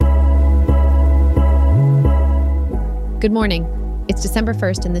Good morning. It's December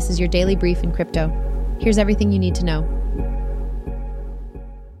 1st, and this is your daily brief in crypto. Here's everything you need to know.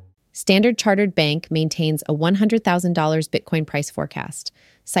 Standard Chartered Bank maintains a $100,000 Bitcoin price forecast,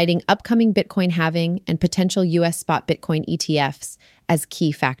 citing upcoming Bitcoin halving and potential U.S. spot Bitcoin ETFs as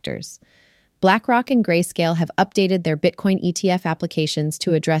key factors. BlackRock and Grayscale have updated their Bitcoin ETF applications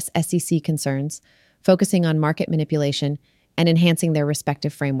to address SEC concerns, focusing on market manipulation and enhancing their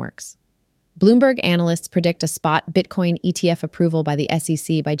respective frameworks. Bloomberg analysts predict a spot Bitcoin ETF approval by the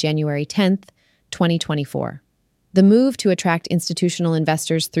SEC by January 10th, 2024. The move to attract institutional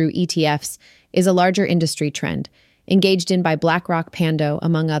investors through ETFs is a larger industry trend, engaged in by BlackRock, Pando,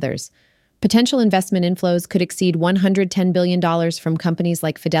 among others. Potential investment inflows could exceed $110 billion from companies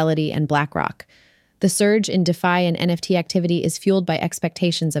like Fidelity and BlackRock. The surge in DeFi and NFT activity is fueled by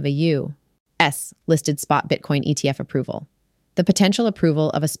expectations of a U.S.-listed spot Bitcoin ETF approval. The potential approval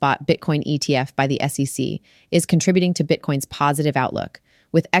of a spot Bitcoin ETF by the SEC is contributing to Bitcoin's positive outlook,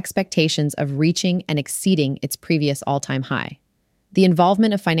 with expectations of reaching and exceeding its previous all-time high. The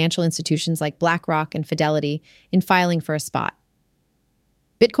involvement of financial institutions like BlackRock and Fidelity in filing for a spot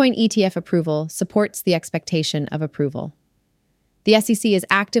Bitcoin ETF approval supports the expectation of approval. The SEC is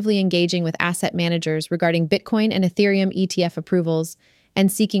actively engaging with asset managers regarding Bitcoin and Ethereum ETF approvals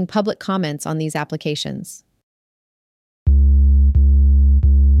and seeking public comments on these applications.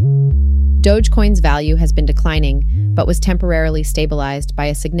 Dogecoin's value has been declining, but was temporarily stabilized by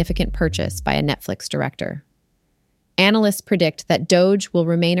a significant purchase by a Netflix director. Analysts predict that Doge will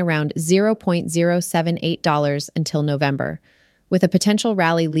remain around $0.078 until November, with a potential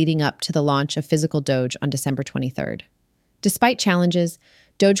rally leading up to the launch of physical Doge on December 23rd. Despite challenges,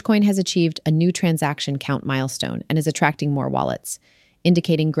 Dogecoin has achieved a new transaction count milestone and is attracting more wallets,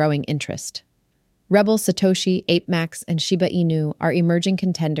 indicating growing interest. Rebel, Satoshi, ApeMax, and Shiba Inu are emerging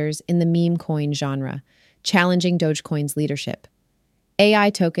contenders in the meme coin genre, challenging Dogecoin's leadership. AI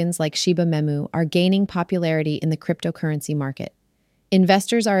tokens like Shiba Memu are gaining popularity in the cryptocurrency market.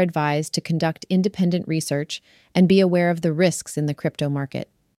 Investors are advised to conduct independent research and be aware of the risks in the crypto market.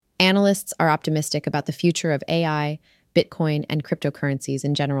 Analysts are optimistic about the future of AI, Bitcoin, and cryptocurrencies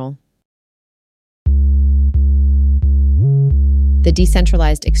in general. The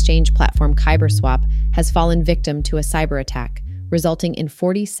decentralized exchange platform KyberSwap has fallen victim to a cyber attack, resulting in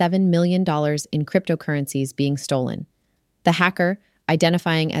 $47 million in cryptocurrencies being stolen. The hacker,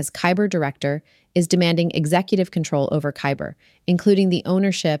 identifying as Kyber Director, is demanding executive control over Kyber, including the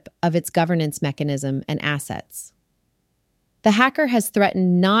ownership of its governance mechanism and assets. The hacker has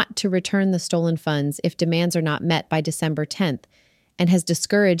threatened not to return the stolen funds if demands are not met by December 10th and has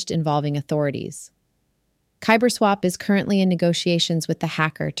discouraged involving authorities. KyberSwap is currently in negotiations with the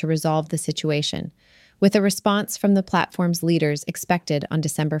hacker to resolve the situation, with a response from the platform's leaders expected on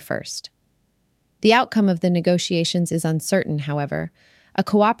December 1st. The outcome of the negotiations is uncertain, however. A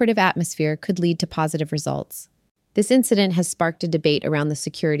cooperative atmosphere could lead to positive results. This incident has sparked a debate around the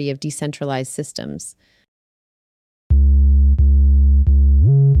security of decentralized systems.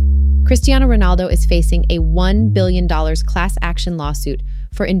 Cristiano Ronaldo is facing a $1 billion class action lawsuit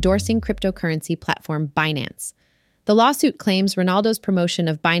for endorsing cryptocurrency platform Binance. The lawsuit claims Ronaldo's promotion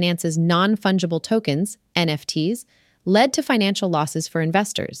of Binance's non-fungible tokens, NFTs, led to financial losses for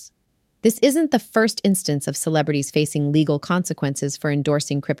investors. This isn't the first instance of celebrities facing legal consequences for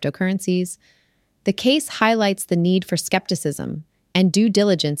endorsing cryptocurrencies. The case highlights the need for skepticism and due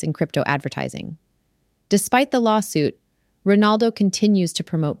diligence in crypto advertising. Despite the lawsuit, Ronaldo continues to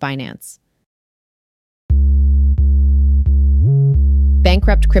promote Binance.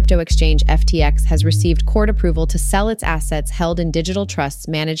 Bankrupt crypto exchange FTX has received court approval to sell its assets held in digital trusts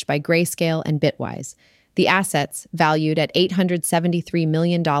managed by Grayscale and Bitwise. The assets, valued at $873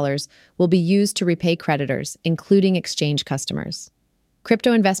 million, will be used to repay creditors, including exchange customers.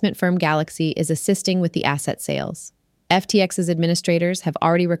 Crypto investment firm Galaxy is assisting with the asset sales. FTX's administrators have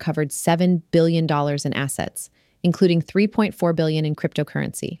already recovered $7 billion in assets, including $3.4 billion in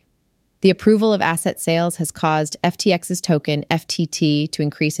cryptocurrency. The approval of asset sales has caused FTX's token, FTT, to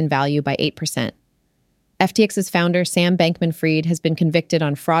increase in value by 8%. FTX's founder, Sam Bankman-Fried, has been convicted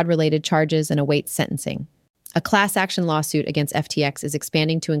on fraud-related charges and awaits sentencing. A class action lawsuit against FTX is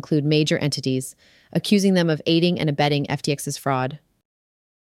expanding to include major entities, accusing them of aiding and abetting FTX's fraud.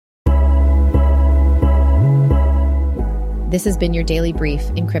 This has been your daily brief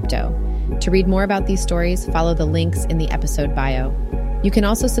in crypto. To read more about these stories, follow the links in the episode bio. You can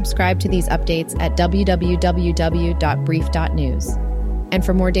also subscribe to these updates at www.brief.news. And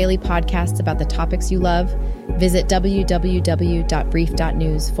for more daily podcasts about the topics you love, visit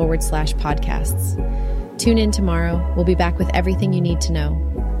www.brief.news/podcasts. Tune in tomorrow. We'll be back with everything you need to know.